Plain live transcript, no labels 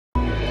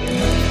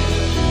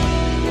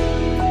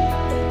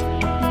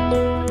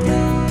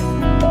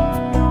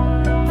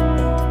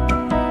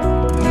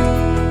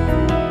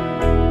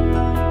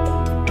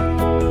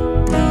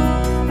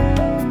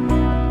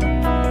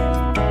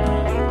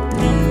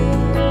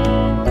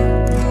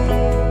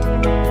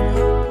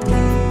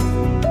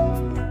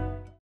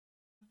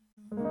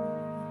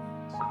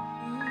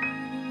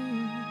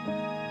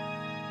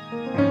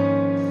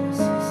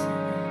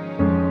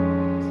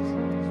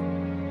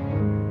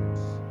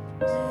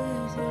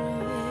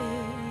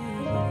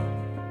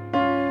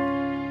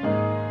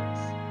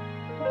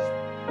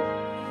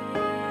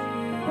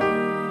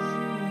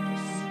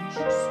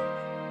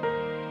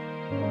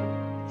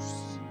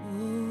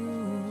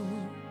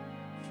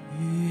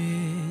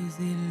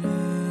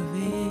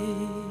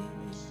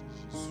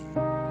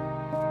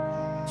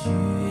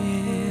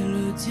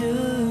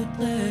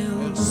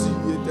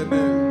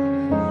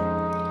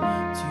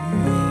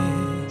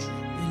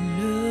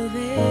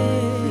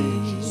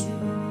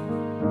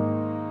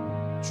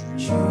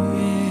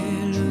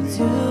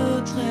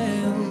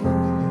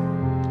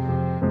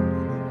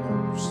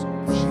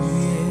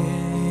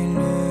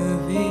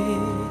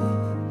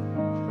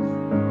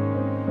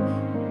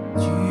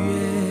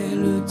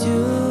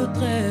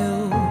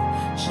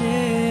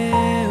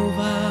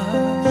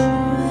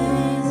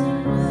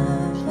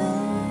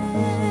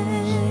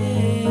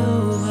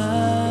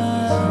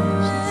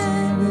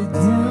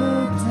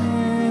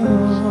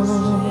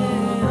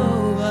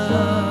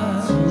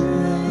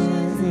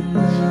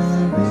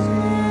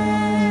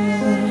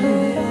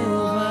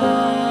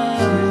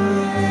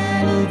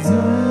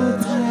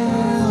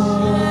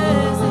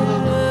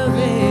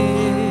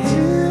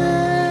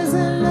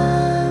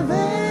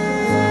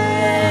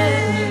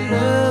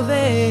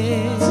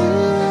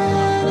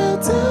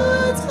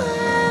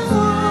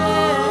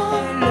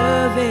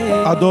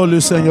Adore le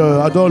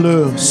Seigneur,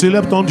 adore-le,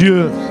 célèbre ton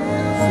Dieu.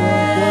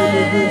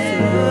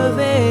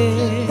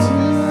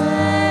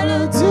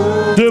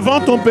 Devant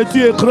ton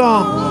petit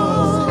écran,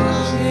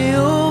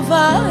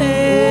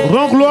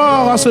 rends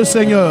gloire à ce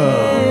Seigneur.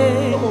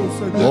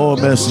 Oh,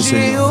 merci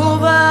Seigneur.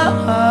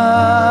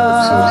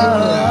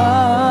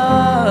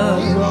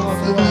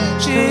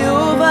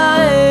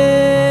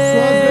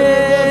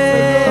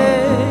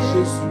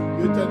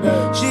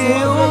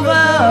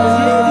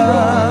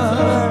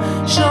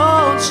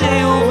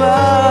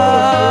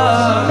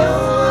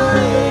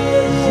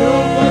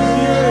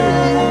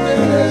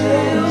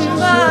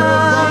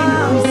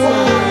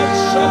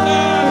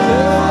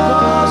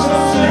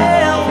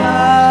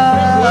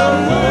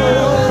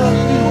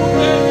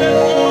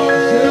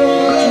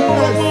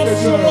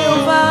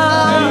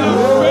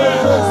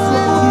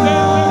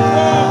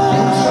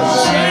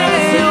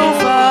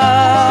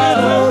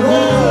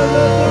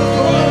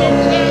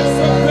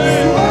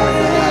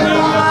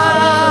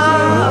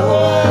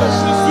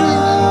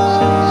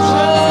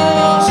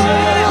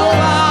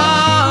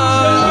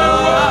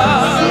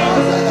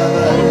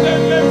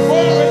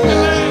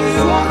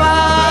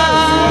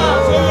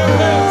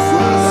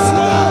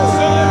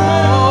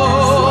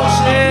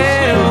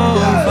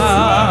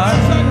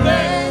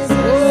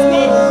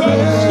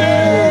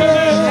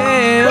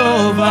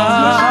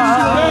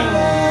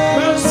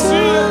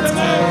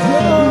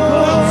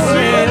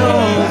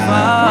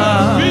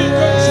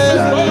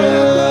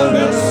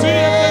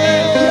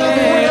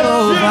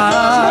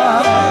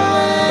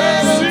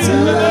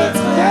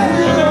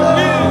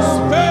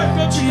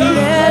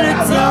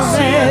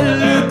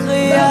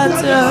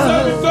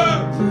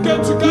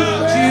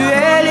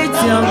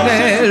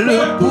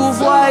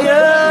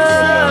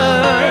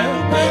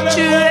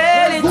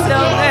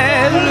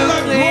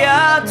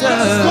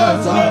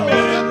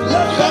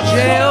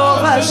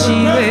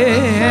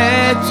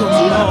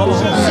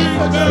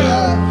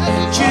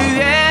 Tu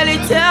es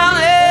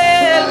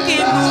l'Éternel qui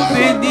nous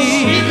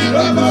bénit.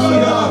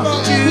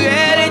 Tu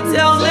es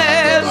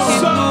l'Éternel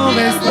qui nous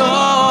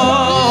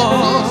restaure.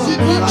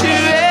 Tu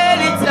es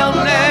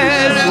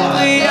l'Éternel, le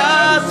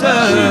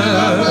Créateur.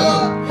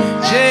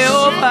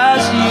 Jéhovah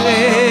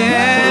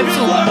Jireh,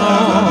 ton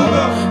nom.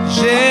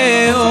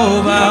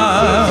 Jéhovah.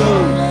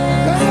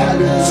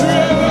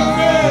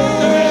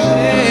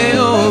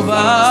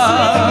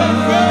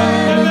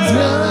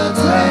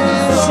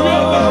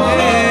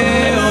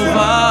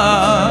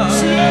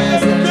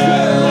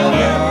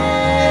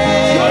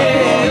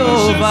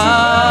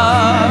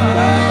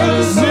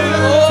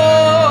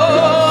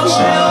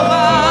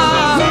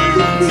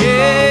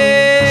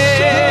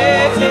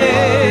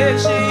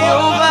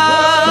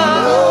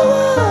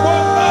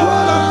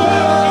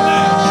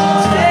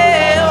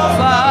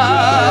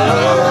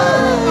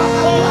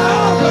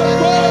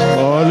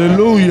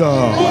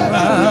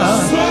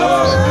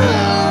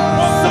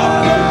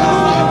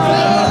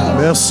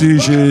 Merci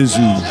Jésus.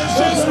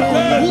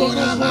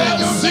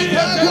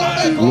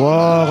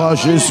 Gloire à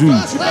Jésus.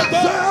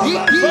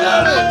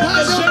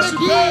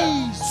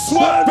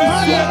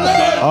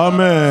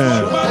 Amen.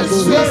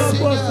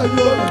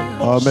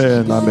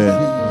 Amen, amen.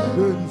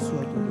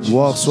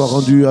 Gloire soit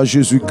rendue à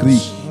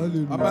Jésus-Christ.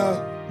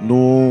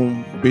 Nous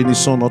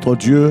bénissons notre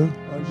Dieu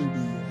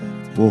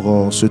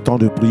pour ce temps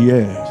de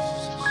prière.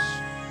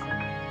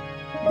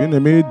 Bien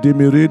aimé,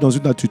 demeurer dans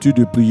une attitude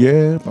de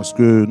prière parce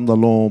que nous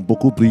allons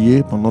beaucoup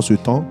prier pendant ce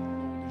temps.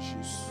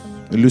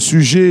 Et le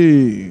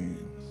sujet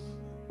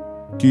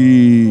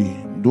qui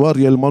doit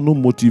réellement nous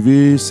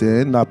motiver,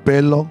 c'est un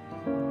appel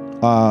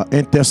à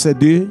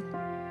intercéder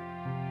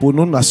pour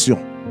nos nations.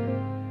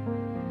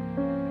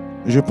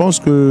 Je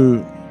pense que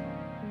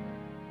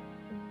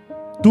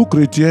tout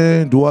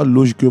chrétien doit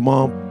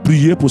logiquement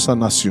prier pour sa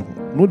nation.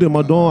 Nous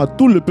demandons à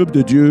tout le peuple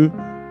de Dieu,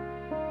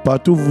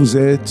 partout où vous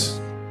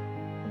êtes,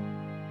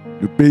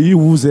 le pays où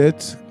vous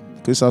êtes,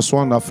 que ce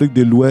soit en Afrique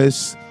de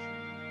l'Ouest,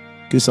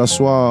 que ce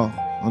soit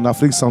en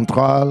Afrique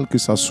centrale, que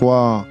ce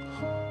soit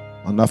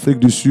en Afrique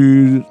du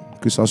Sud,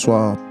 que ce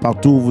soit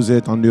partout où vous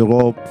êtes, en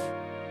Europe,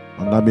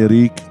 en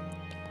Amérique,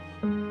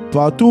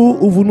 partout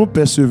où vous nous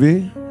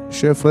percevez,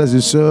 chers frères et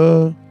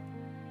sœurs,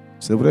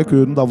 c'est vrai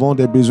que nous avons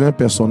des besoins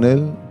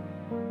personnels,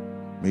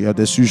 mais il y a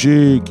des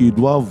sujets qui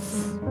doivent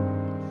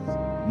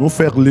nous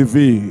faire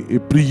lever et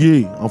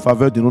prier en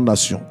faveur de nos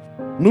nations.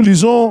 Nous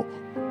lisons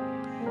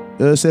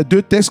ces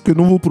deux textes que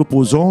nous vous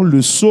proposons, le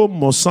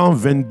psaume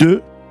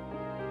 122.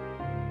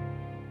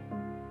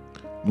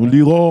 Nous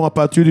lirons à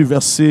partir du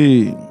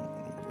verset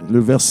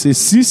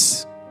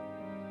 6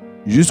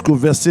 jusqu'au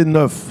verset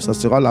 9. Ça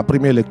sera la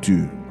première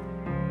lecture.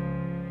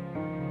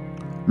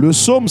 Le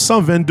psaume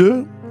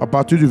 122, à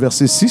partir du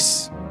verset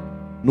 6,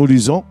 nous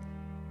lisons: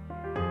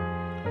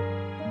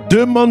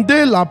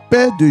 Demandez la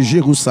paix de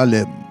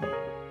Jérusalem,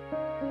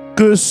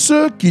 que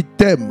ceux qui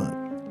t'aiment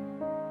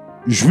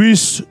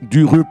jouissent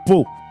du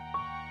repos.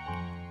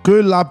 Que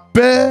la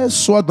paix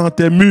soit dans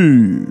tes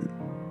murs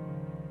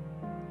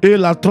et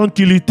la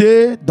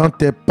tranquillité dans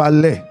tes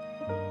palais.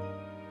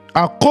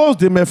 À cause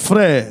de mes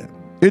frères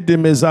et de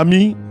mes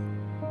amis,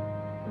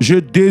 je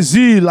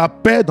désire la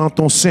paix dans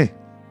ton sein.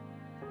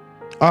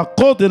 À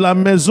cause de la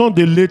maison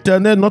de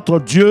l'Éternel, notre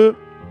Dieu,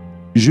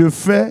 je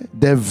fais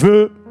des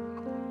vœux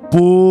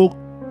pour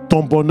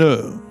ton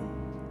bonheur.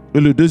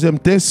 Et le deuxième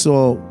texte,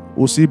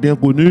 aussi bien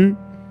connu,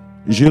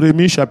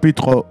 Jérémie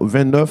chapitre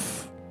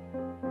 29,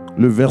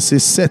 le verset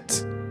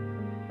 7,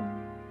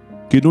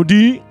 qui nous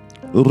dit: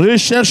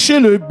 recherchez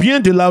le bien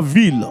de la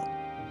ville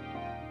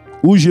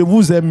où je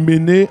vous ai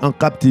mené en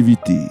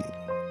captivité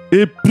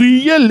et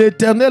priez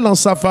l'Éternel en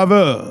sa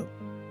faveur,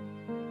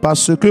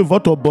 parce que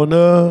votre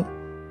bonheur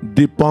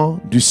dépend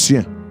du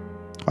sien.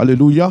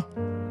 Alléluia.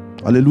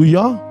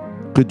 Alléluia.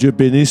 Que Dieu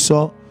bénisse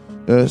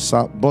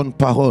sa bonne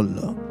parole.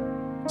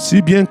 Si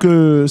bien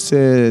que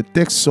ces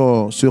textes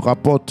se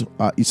rapportent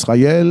à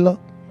Israël,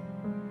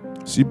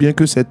 si bien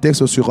que ces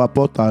textes se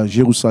rapportent à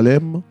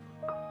Jérusalem,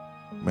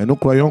 mais nous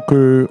croyons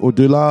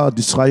qu'au-delà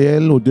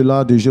d'Israël,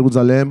 au-delà de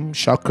Jérusalem,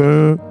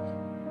 chacun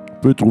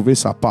peut trouver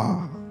sa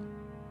part.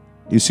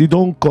 Ici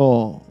donc,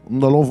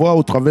 nous allons voir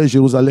au travers de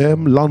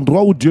Jérusalem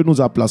l'endroit où Dieu nous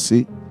a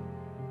placés,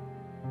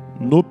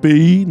 nos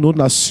pays, nos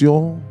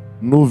nations,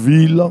 nos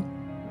villes.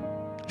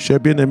 Chers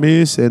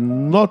bien-aimés, c'est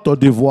notre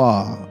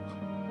devoir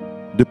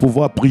de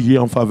pouvoir prier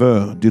en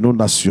faveur de nos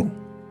nations.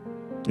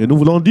 Et nous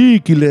voulons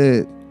dire qu'il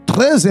est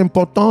très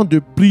important de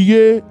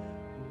prier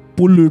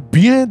pour le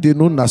bien de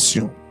nos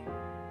nations.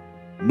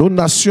 Nos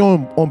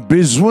nations ont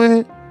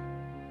besoin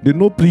de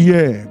nos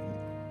prières.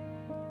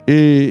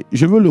 Et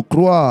je veux le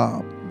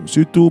croire,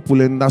 surtout pour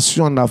les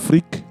nations en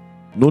Afrique.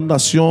 Nos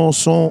nations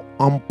sont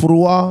en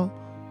proie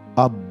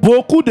à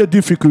beaucoup de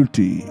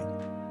difficultés.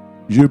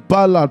 Je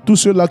parle à tous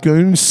ceux-là qui ont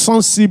une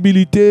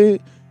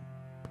sensibilité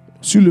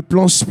sur le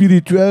plan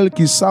spirituel,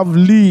 qui savent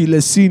lire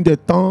les signes des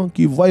temps,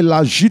 qui voient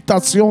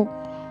l'agitation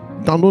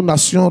dans nos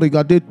nations.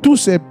 Regardez tous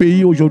ces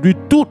pays aujourd'hui,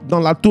 tous dans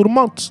la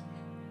tourmente.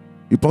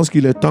 Je pense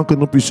qu'il est temps que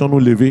nous puissions nous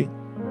lever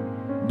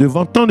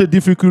devant tant de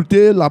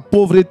difficultés, la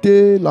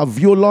pauvreté, la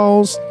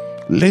violence,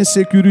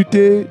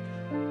 l'insécurité,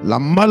 la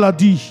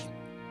maladie.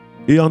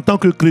 Et en tant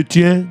que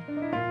chrétiens,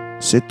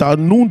 c'est à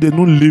nous de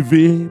nous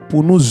lever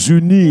pour nous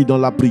unir dans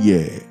la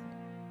prière.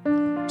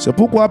 C'est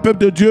pourquoi, peuple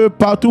de Dieu,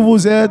 partout où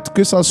vous êtes,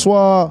 que ce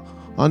soit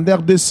en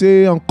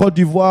RDC, en Côte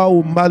d'Ivoire,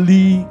 au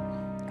Mali,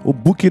 au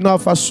Burkina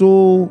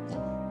Faso,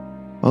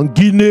 en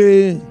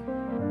Guinée,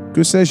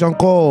 que sais-je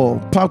encore,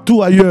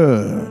 partout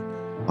ailleurs,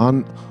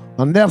 en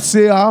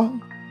RCA,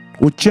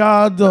 au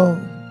Tchad,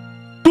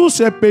 tous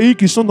ces pays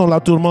qui sont dans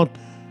la tourmente,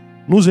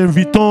 nous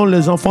invitons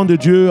les enfants de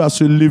Dieu à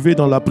se lever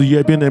dans la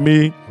prière,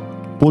 bien-aimés,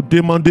 pour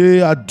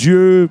demander à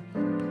Dieu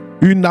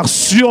une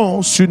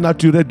action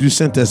surnaturelle du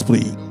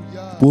Saint-Esprit,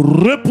 pour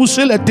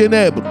repousser les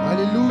ténèbres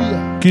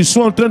qui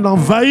sont en train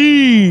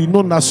d'envahir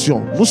nos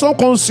nations. Nous sommes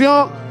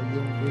conscients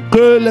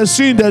que les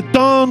signes des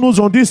temps nous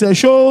ont dit ces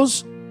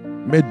choses,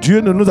 mais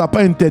Dieu ne nous a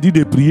pas interdit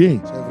de prier.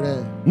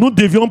 Nous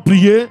devions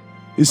prier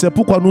et c'est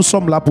pourquoi nous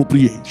sommes là pour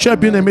prier. Chers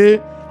bien-aimés,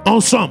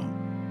 ensemble,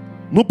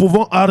 nous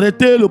pouvons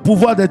arrêter le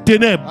pouvoir des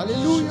ténèbres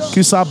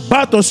qui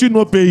s'abattent sur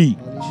nos pays.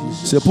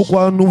 C'est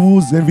pourquoi nous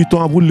vous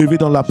invitons à vous lever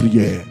dans la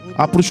prière.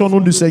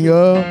 Approchons-nous du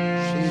Seigneur.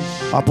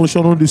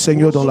 Approchons-nous du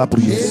Seigneur dans la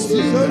prière.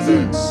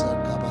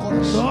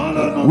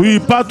 Oui,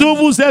 partout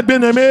où vous êtes,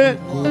 bien-aimés,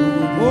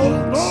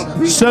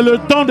 c'est le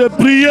temps de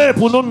prier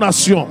pour nos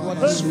nations.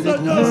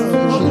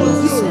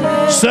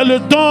 C'est le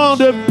temps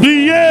de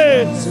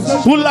prier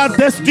pour la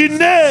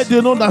destinée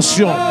de nos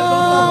nations.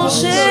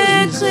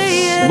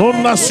 Nos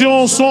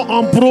nations sont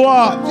en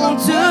proie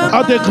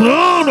à de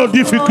grandes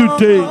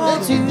difficultés.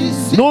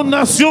 Nos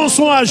nations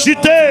sont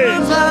agitées.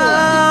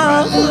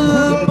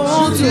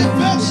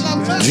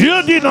 Dieu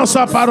dit dans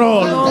sa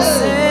parole,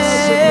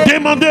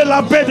 demandez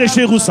la paix de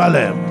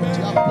Jérusalem.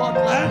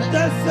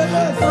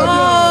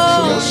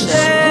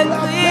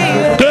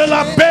 Que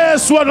la paix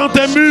soit dans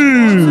tes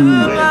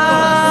murs.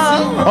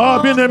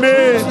 Oh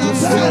bien-aimé,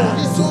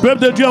 peuple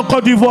de Dieu en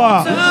Côte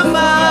d'Ivoire,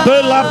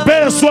 que la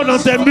paix soit dans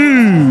tes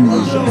murs.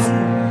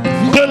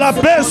 Que la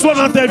paix soit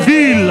dans tes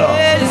villes.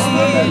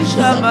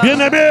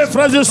 Bien-aimés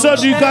frères et sœurs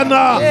du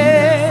Ghana,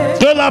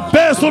 que la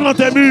paix soit dans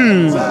tes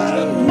murs.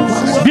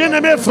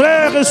 Bien-aimés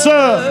frères et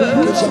sœurs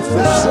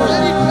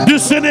du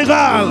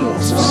Sénégal,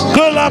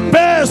 que la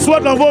paix soit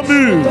dans vos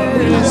murs.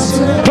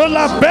 Que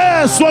la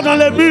paix soit dans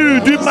les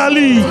murs du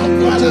Mali,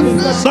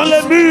 dans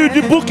les murs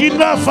du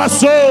Burkina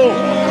Faso,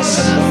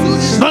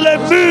 dans les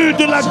murs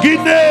de la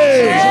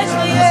Guinée.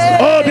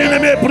 Oh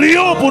bien-aimés,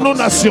 prions pour nos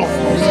nations.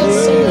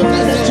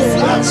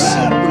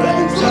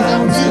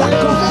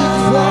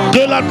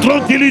 Que la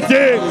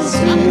tranquillité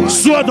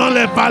soit dans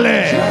les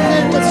palais.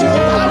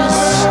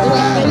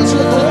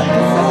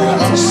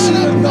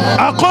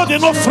 Accorde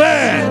nos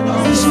frères,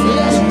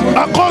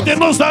 accorde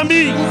nos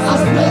amis,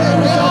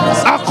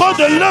 accorde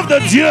l'œuvre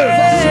de Dieu,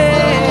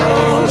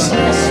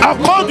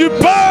 accorde du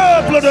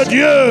peuple de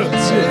Dieu.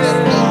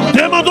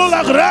 Demandons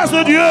la grâce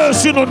de Dieu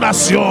sur nos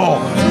nations.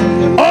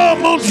 Oh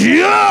mon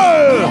Dieu,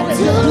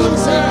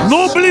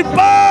 n'oublie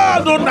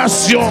pas nos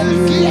nations.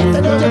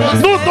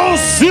 Nous t'en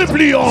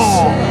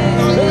supplions.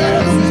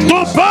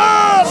 Ton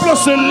peuple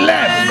se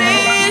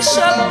lève.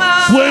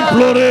 pour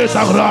implorer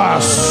ta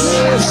grâce.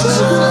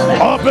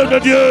 Oh peuple de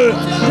Dieu,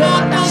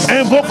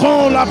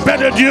 invoquons la paix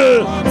de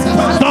Dieu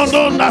dans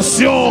nos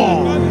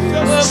nations.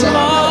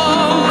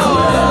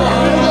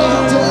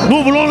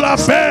 Nous voulons la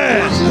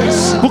paix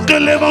pour que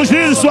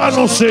l'évangile soit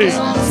annoncé,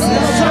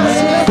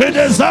 que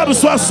des âmes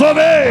soient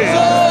sauvées.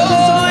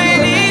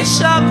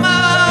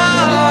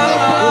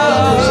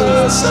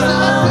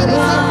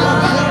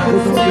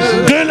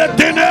 Que les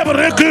ténèbres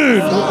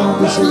reculent,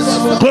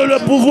 que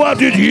le pouvoir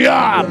du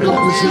diable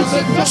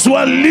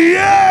soit lié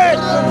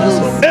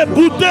et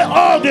bouté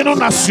hors de nos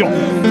nations.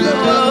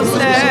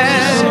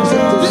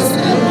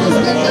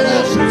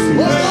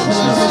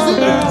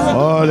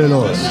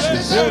 Alléluia.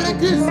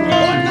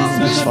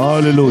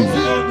 Alléluia.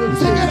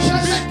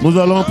 Nous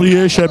allons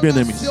prier, chers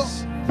bien-aimés.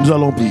 Nous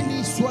allons prier.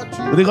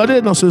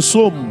 Regardez dans ce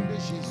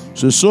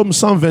psaume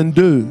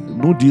 122,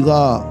 nous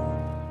dira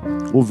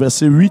au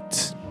verset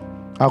 8,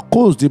 à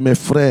cause de mes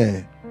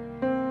frères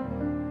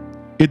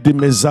et de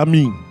mes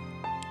amis,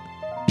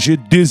 je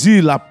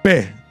désire la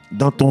paix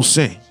dans ton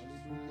sein.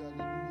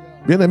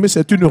 Bien-aimé,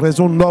 c'est une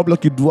raison noble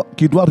qui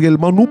doit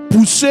réellement nous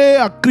pousser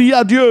à crier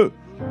à Dieu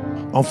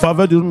en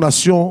faveur de nos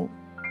nations.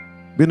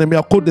 Bien-aimé,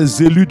 à cause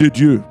des élus de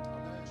Dieu,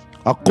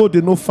 à cause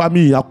de nos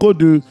familles, à cause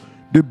de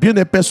bien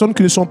des personnes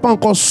qui ne sont pas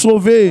encore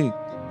sauvées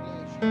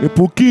et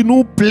pour qui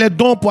nous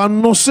plaidons pour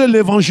annoncer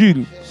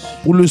l'évangile,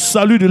 pour le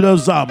salut de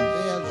leurs âmes.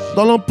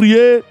 Nous allons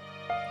prier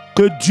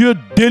que Dieu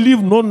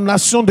délivre nos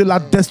nations de la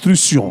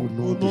destruction.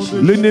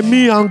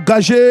 L'ennemi a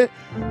engagé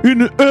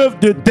une œuvre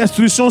de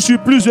destruction sur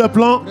plusieurs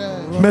plans,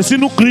 mais si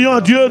nous crions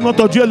à Dieu,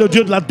 notre Dieu est le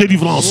Dieu de la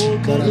délivrance.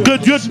 Que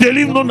Dieu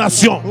délivre nos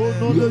nations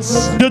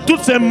de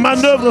toutes ces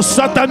manœuvres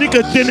sataniques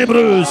et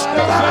ténébreuses.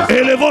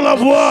 Élevons la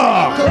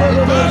voix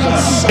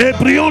et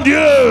prions Dieu.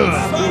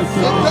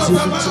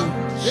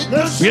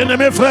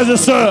 Bien-aimés frères et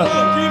sœurs,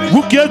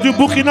 vous qui êtes du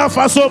Burkina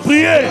Faso,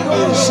 priez.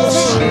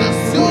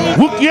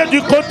 Vous qui êtes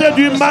du côté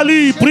du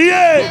Mali,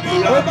 priez.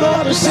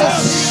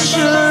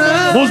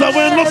 Nous avons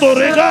un autre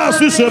regard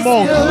sur ce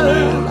monde.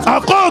 À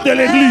cause de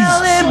l'Église,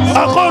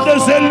 à cause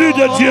des élus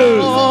de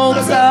Dieu,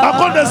 à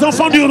cause des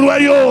enfants du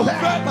royaume.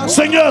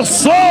 Seigneur,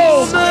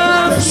 sauve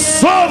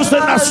ces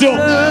nations.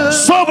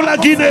 Sauve la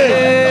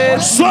Guinée,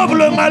 sauve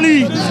le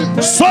Mali,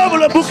 sauve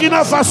le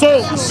Burkina Faso,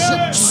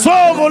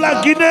 sauve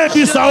la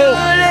Guinée-Bissau,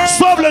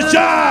 sauve le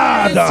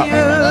Tchad,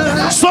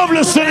 sauve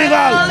le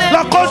Sénégal,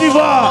 la Côte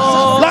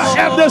d'Ivoire, la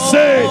RDC,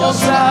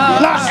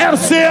 la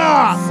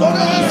RCA.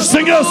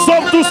 Seigneur,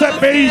 sauve tous ces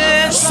pays,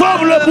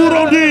 sauve le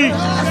Burundi,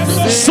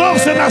 sauve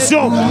ces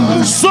nations,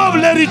 sauve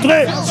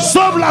l'Érythrée,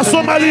 sauve la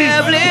Somalie,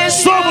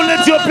 sauve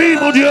l'Éthiopie,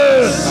 mon Dieu,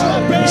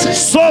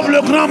 sauve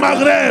le Grand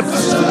Maghreb,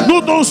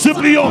 nous t'en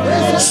supplions,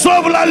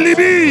 sauve la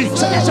Libye,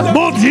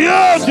 mon Dieu,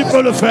 tu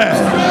peux le faire.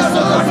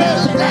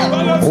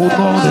 Au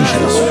nom de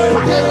Jésus.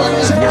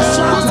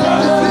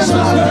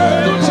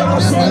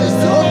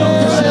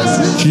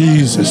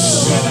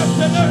 Jesus.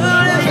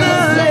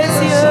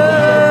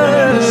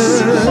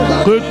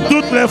 Que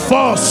toutes les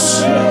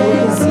forces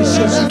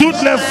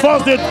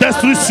de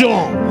destruction,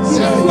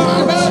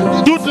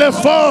 toutes les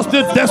forces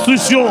de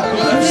destruction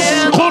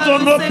contre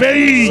nos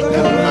pays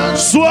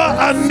soient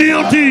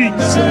anéanties,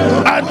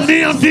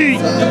 anéanties,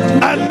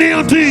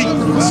 anéanties,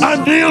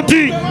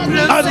 anéanties,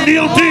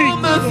 anéanties.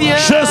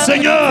 Cher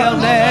Seigneur,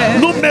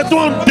 nous mettons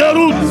en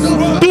déroute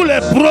tous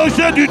les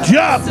projets du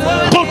diable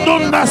contre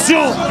nos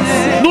nations.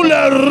 Nous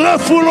les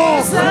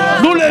refoulons,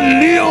 nous les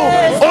lions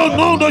au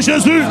nom de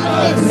Jésus.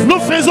 Nous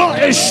faisons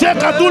échec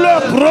à tous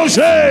leurs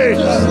projets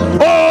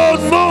au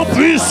nom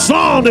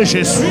puissant de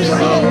Jésus.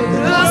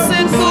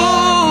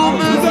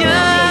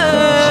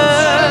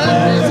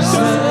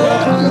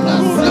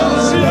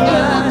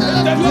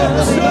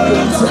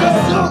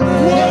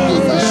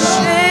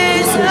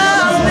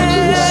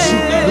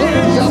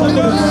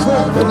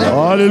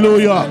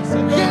 Alléluia.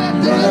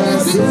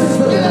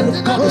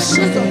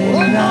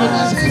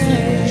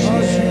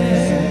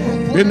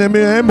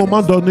 Bien-aimé, à un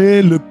moment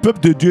donné, le peuple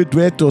de Dieu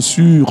doit être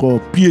sur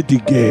pied de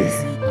guerre.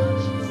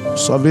 Vous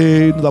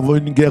savez, nous avons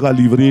une guerre à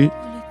livrer.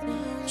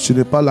 Ce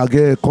n'est pas la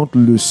guerre contre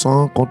le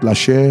sang, contre la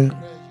chair.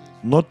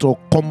 Notre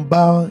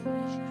combat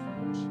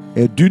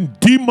est d'une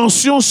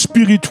dimension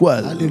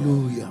spirituelle.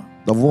 Alléluia.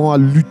 Nous avons à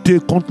lutter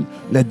contre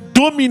les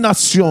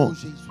dominations,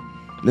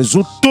 les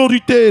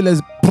autorités, les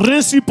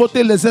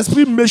principautés, les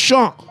esprits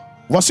méchants.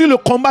 Voici le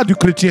combat du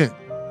chrétien.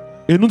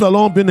 Et nous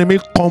allons, bien aimé,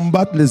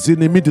 combattre les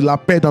ennemis de la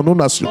paix dans nos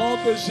nations.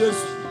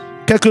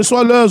 Quelles que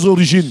soient leurs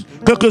origines,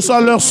 quelle que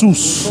soit leur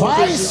source,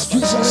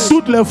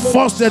 toutes les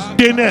forces des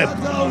ténèbres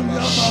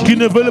qui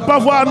ne veulent pas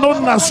voir nos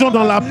nations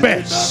dans la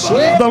paix,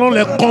 nous allons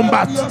les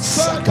combattre.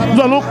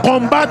 Nous allons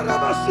combattre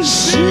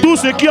tout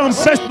ce qui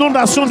empêche nos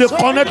nations de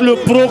connaître le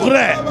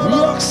progrès,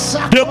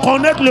 de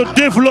connaître le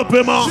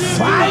développement.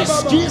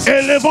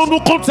 Élevons-nous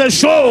contre ces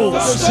choses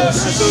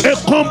et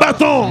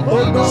combattons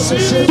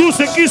tout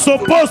ce qui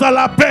s'oppose à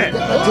la paix,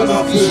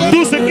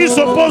 tout ce qui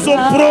s'oppose au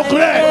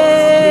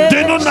progrès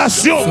de nos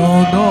nations.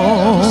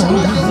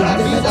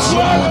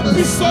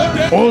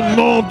 Au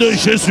nom de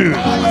Jésus.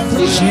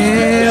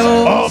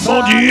 Oh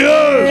mon Dieu,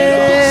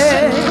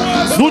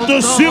 nous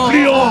te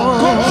supplions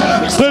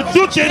que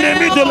tout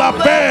ennemi de la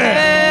paix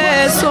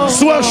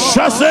soit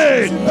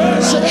chassé,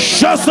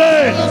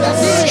 chassé,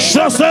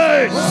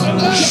 chassé,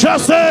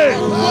 chassé,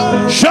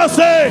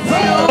 chassé.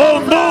 Au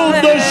nom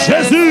de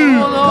Jésus,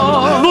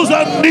 nous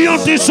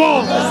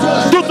anéantissons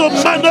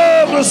toute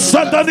manœuvre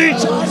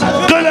satanique.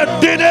 Que les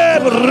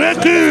ténèbres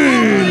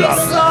reculent,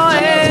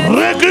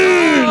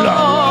 reculent,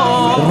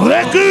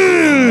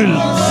 reculent,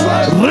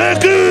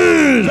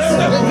 reculent,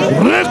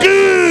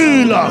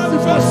 reculent,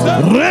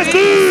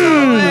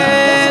 reculent.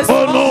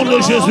 Au nom de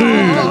Jésus.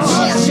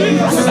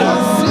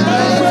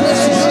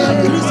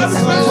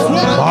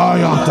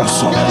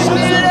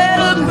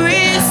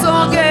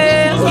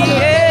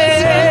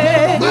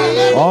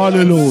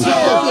 Alléluia.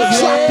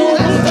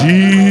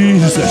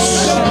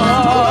 Jesus.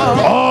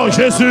 Oh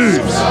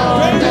Jésus.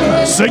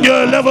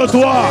 Seigneur,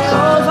 lève-toi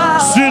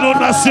sur nos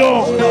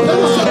nations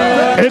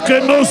et que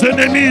nos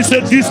ennemis se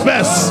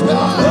dispersent.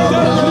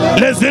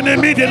 Les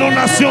ennemis de nos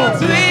nations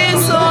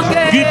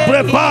qui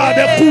préparent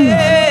des coups,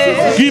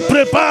 qui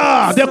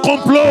préparent des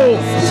complots,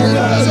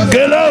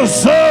 que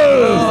leurs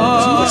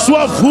œuvres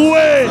soient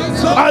vouées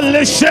à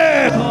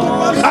l'échec,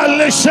 à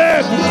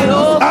l'échec,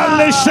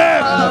 à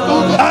l'échec,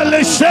 à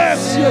l'échec,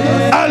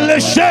 à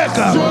l'échec,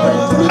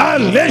 à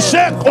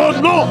l'échec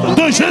au nom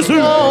de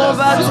Jésus.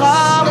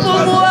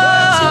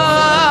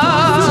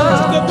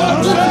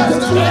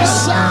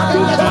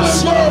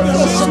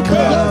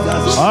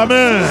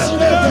 Amen.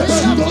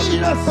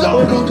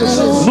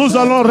 Nous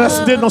allons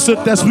rester dans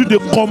cet esprit de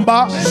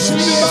combat.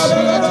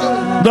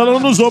 Nous allons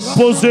nous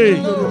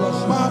opposer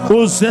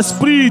aux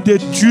esprits de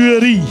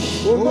tuerie.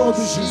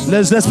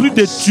 Les esprits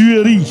de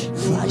tuerie.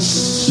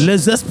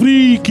 Les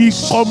esprits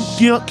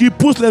qui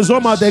poussent les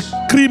hommes à des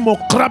crimes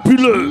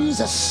crapuleux.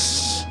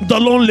 Nous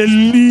allons les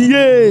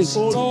lier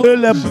et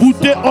les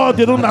bouter hors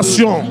de nos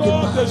nations.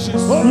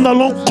 Nous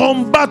allons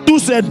combattre tous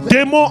ces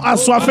démons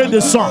assoiffés de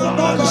sang.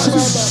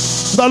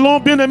 Nous allons,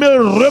 bien aimé,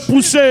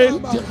 repousser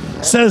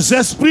ces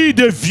esprits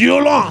de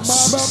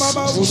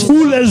violence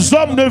où les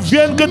hommes ne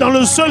viennent que dans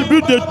le seul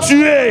but de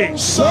tuer.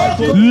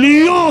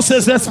 Lions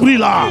ces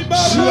esprits-là.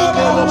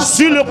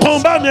 Si le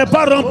combat n'est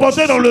pas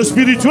remporté dans le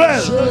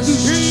spirituel,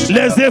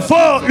 les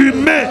efforts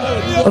humains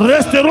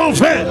resteront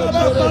vains.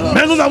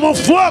 Mais nous avons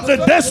foi que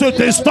dès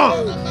cet instant,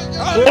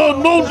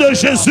 au nom de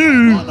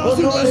Jésus,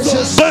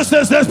 que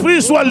ces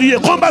esprits soient liés.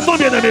 Combattons,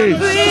 bien-aimés.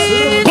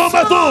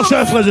 Combattons,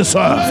 chers frères et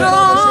sœurs.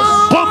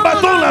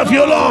 Combattons la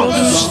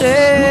violence.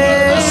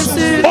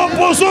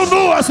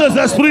 Opposons-nous à ces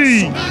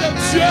esprits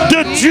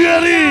de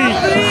tuerie,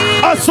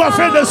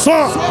 assoiffés de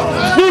sang.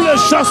 Nous les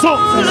chassons,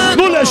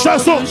 nous les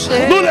chassons,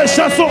 nous les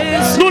chassons,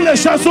 nous les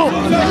chassons.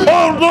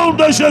 Au nom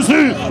de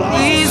Jésus,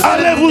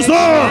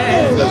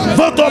 allez-vous-en.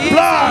 Votre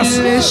place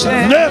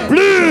n'est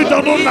plus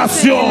dans nos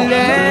nations.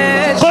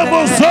 Que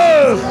vos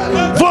œuvres,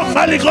 vos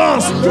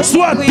maligances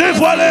soient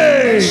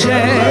dévoilées,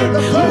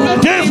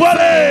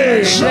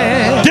 dévoilées,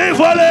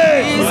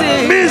 dévoilées,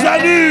 mises à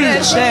nu.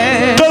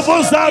 Que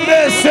vos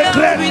armées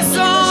secrètes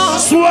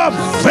soient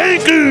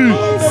vaincues,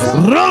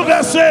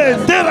 renversées,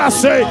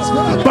 terrassées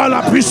par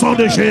la puissance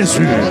de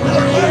Jésus.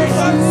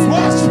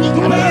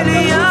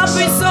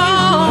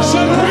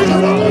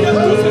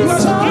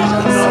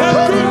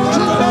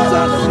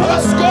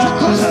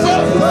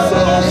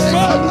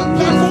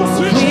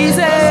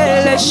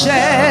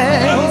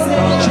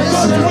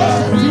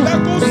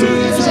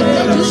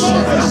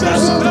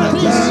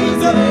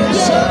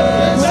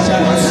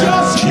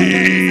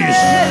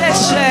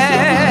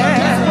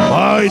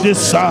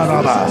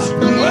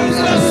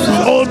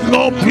 Au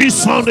nom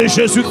puissant de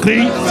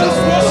Jésus-Christ,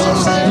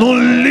 nous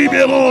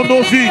libérons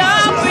nos vies,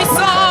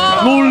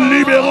 nous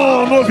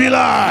libérons nos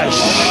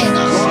villages,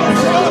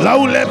 là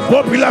où les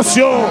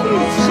populations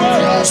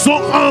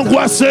sont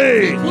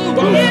angoissées.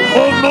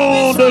 Au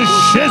nom de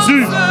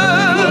Jésus,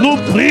 nous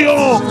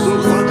prions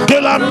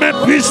que la main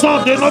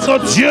puissante de notre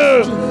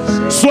Dieu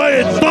soit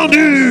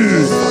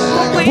étendue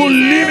pour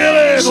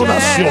libérer nos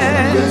nations.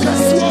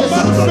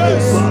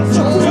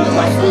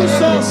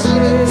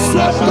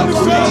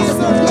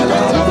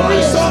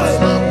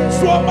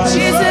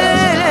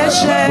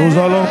 Nous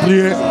allons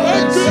prier.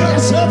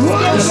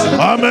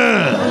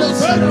 Amen.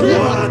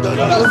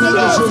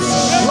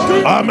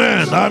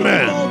 Amen.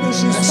 Amen.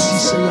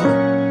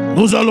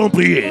 Nous allons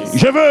prier.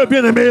 Je veux,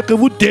 bien aimé, que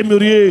vous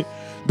demeuriez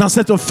dans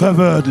cette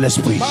faveur de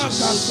l'esprit.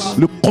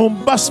 Le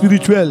combat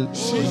spirituel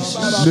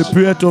ne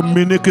peut être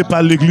mené que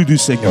par l'église du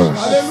Seigneur.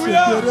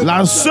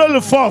 La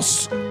seule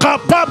force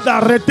capable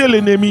d'arrêter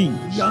l'ennemi,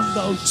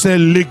 c'est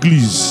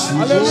l'église.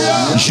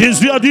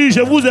 Jésus a dit: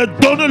 je vous ai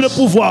donné le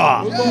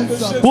pouvoir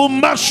pour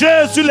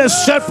marcher sur les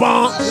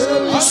serpents,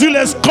 sur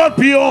les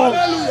scorpions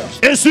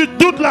et sur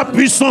toute la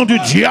puissance du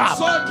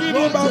diable.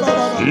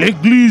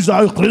 L'église a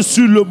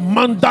reçu le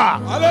mandat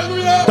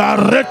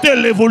d'arrêter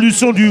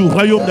l'évolution du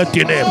royaume des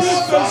ténèbres.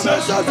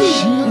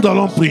 Nous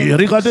allons prier.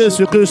 Regardez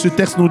ce que ce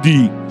texte nous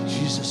dit.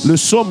 Le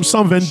psaume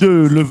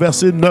 122, le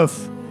verset 9.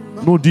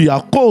 nous dit,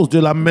 à cause de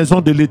la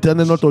maison de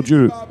l'Éternel notre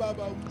Dieu,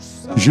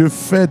 je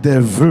fais des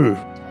vœux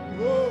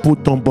pour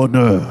ton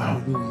bonheur.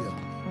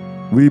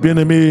 Oui,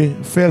 bien-aimé,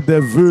 faire des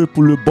vœux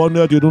pour le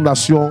bonheur de nos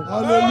nations.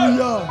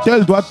 Alléluia.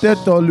 Tel doit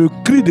être le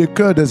cri de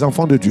cœur des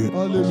enfants de Dieu.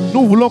 Alléluia.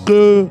 Nous voulons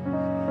que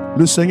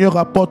le Seigneur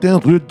apporte un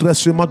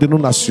redressement de nos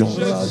nations.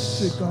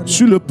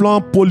 Sur le plan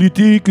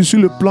politique, sur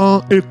le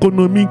plan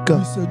économique,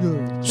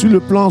 sur le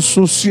plan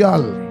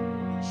social.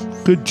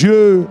 Que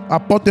Dieu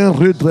apporte un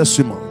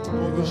redressement.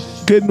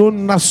 Que nos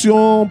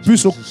nations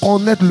puissent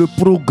connaître le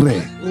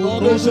progrès,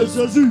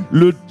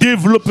 le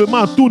développement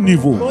à tout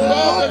niveau.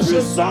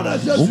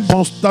 Nous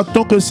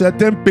constatons que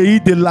certains pays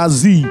de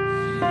l'Asie,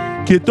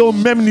 qui étaient au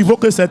même niveau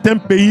que certains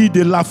pays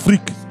de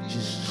l'Afrique,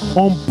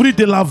 ont pris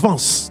de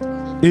l'avance.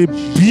 Et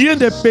bien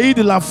des pays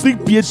de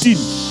l'Afrique piétinent.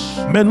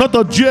 Mais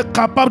notre Dieu est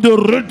capable de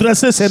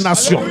redresser ces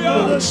nations.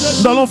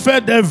 Nous allons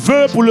faire des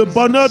vœux pour le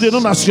bonheur de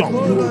nos nations.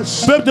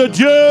 Peuple de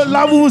Dieu,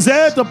 là où vous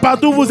êtes,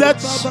 partout où vous êtes,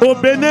 au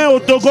Bénin, au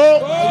Togo,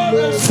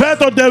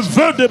 faites des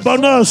vœux de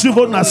bonheur sur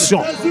vos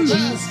nations.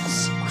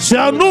 C'est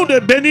à nous de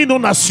bénir nos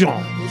nations.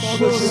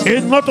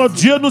 Et notre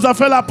Dieu nous a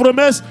fait la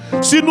promesse,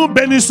 si nous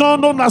bénissons,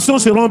 nos nations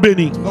seront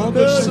bénies.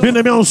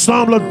 Bien-aimés,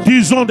 ensemble,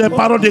 disons des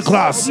paroles de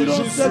grâce.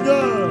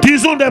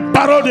 Disons des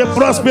paroles de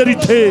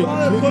prospérité,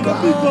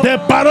 des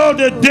paroles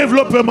de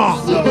développement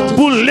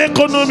pour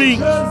l'économie,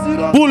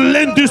 pour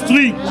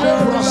l'industrie,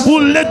 pour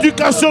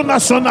l'éducation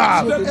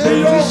nationale,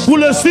 pour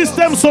le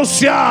système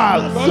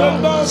social.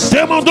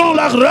 Demandons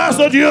la grâce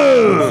de Dieu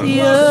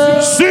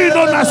sur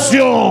nos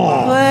nations.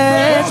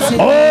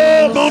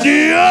 Oh mon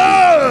Dieu!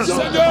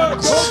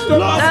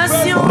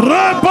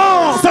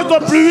 Répands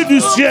cette pluie du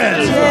ciel.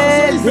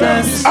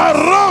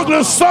 Arrose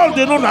le sol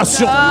de nos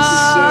nations.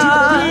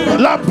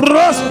 La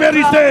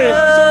prospérité,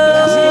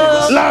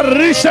 la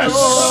richesse,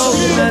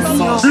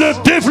 le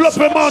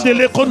développement de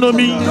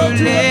l'économie,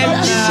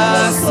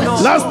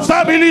 la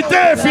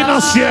stabilité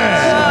financière.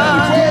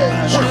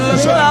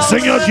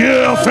 Seigneur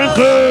Dieu, afin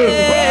que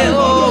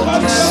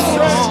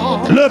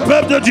le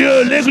peuple de Dieu,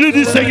 l'église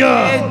du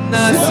Seigneur,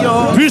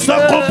 puisse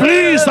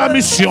accomplir sa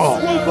mission.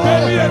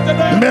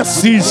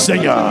 Merci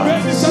Seigneur.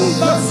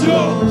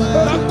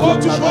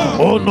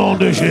 Au nom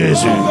de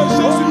Jésus.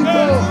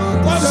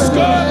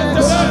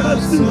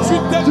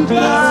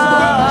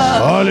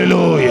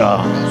 Alléluia.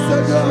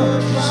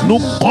 Nous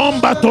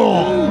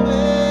combattons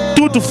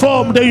toute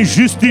forme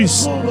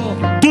d'injustice,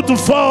 toute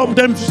forme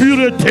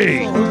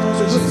d'impureté,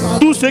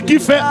 tout ce qui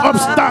fait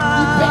obstacle,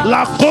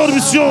 la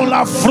corruption,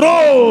 la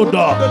fraude,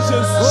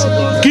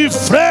 qui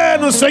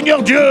freine,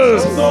 Seigneur Dieu,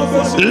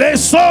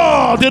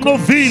 l'essor de nos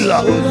villes,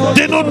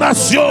 de nos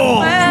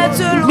nations.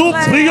 Nous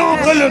prions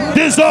que le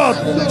désordre,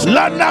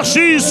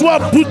 l'anarchie soit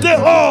boutée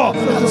hors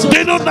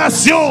de nos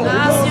nations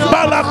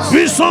par la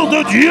puissance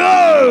de Dieu.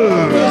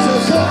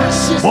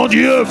 Mon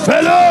Dieu,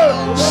 fais-le.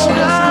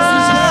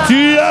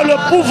 Tu as le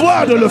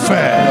pouvoir de le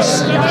faire.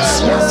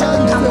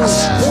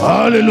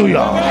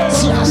 Alléluia.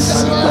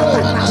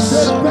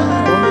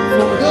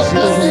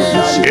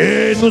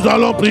 Et nous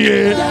allons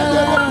prier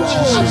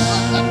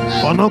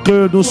pendant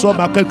que nous sommes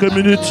à quelques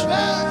minutes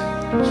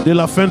de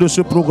la fin de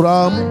ce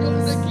programme.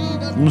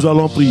 Nous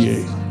allons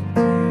prier.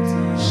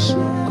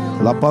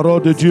 La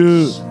parole de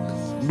Dieu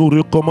nous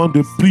recommande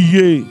de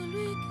prier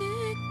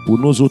pour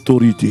nos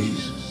autorités.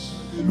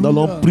 Nous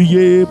allons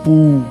prier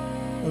pour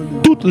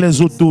toutes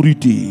les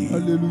autorités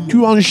qui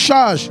ont en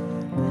charge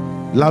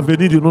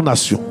l'avenir de nos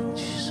nations.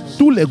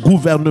 Tous les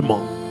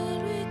gouvernements,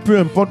 peu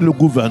importe le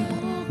gouvernement.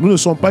 Nous ne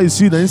sommes pas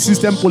ici dans un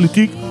système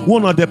politique où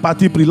on a des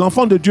partis pris.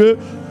 L'enfant de Dieu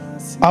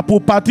a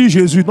pour parti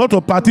Jésus. Notre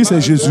parti,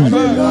 c'est Jésus.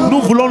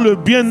 Nous voulons le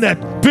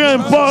bien-être. Peu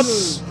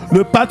importe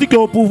le parti qui est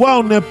au pouvoir,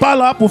 on n'est pas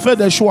là pour faire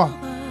des choix.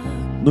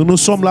 Nous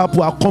sommes là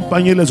pour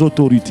accompagner les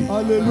autorités.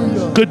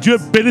 Alléluia. Que Dieu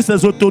bénisse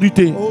les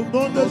autorités.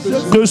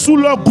 Que sous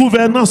leur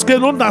gouvernance, que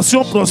nos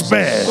nations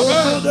prospèrent.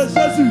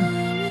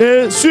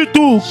 Et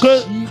surtout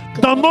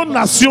que dans nos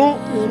nations,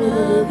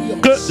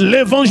 que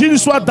l'évangile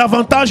soit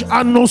davantage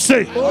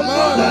annoncé.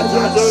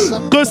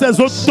 Que ces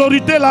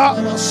autorités-là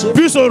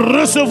puissent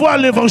recevoir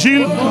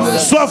l'évangile,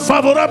 soient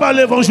favorables à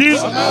l'évangile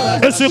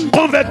et se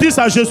convertissent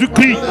à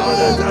Jésus-Christ.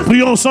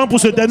 Prions ensemble pour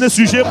ce dernier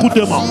sujet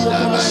coûtement.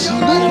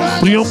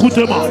 Prions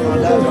coûtement.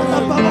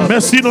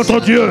 Merci notre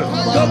Dieu.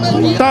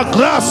 Ta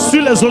grâce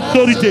sur les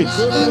autorités,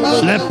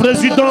 les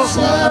présidents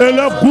et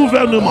leur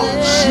gouvernement,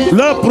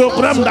 leur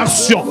programme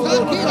d'action.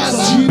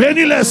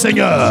 Bénis-les,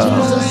 Seigneur,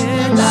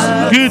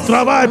 qui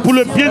travaillent pour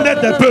le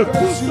bien-être des peuples.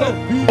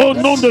 Au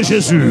nom de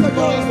Jésus,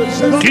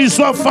 qu'ils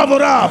soient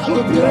favorables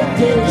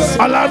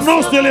à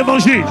l'annonce de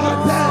l'évangile,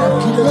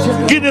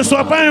 qu'ils ne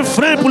soient pas un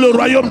frein pour le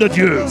royaume de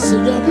Dieu.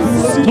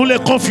 Nous les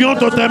confions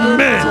dans tes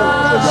mains,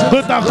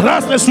 que ta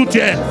grâce les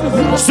soutienne.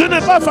 Ce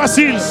n'est pas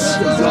facile,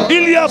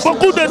 il y a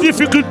beaucoup de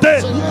difficultés,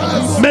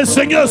 mais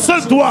Seigneur,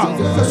 seul toi,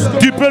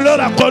 tu peux leur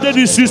accorder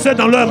du succès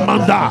dans leur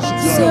mandat.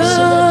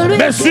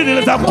 Merci de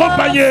les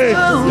accompagner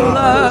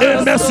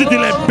et merci de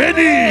les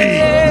bénir.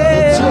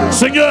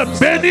 Seigneur,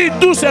 bénis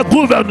tous ces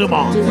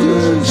gouvernements.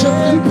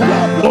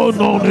 Au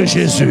nom de de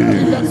Jésus.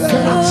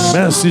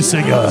 Merci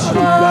Seigneur.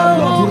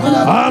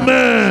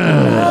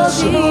 Amen.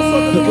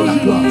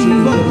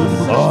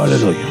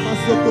 Alléluia.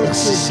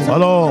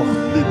 Alors,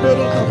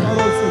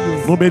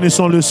 nous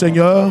bénissons le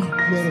Seigneur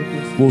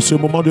pour ce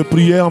moment de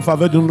prière en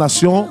faveur de nos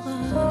nations.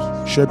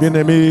 Chers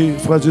bien-aimés,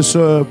 frères et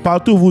sœurs,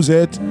 partout où vous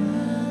êtes,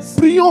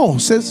 prions.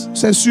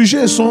 Ces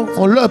sujets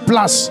ont leur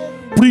place.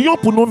 Prions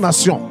pour nos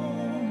nations.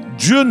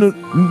 Dieu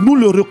nous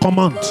le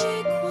recommande.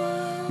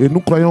 Et nous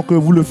croyons que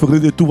vous le ferez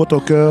de tout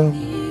votre cœur.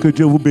 Que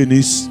Dieu vous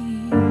bénisse.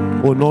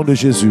 Au nom de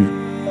Jésus.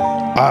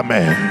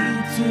 Amen.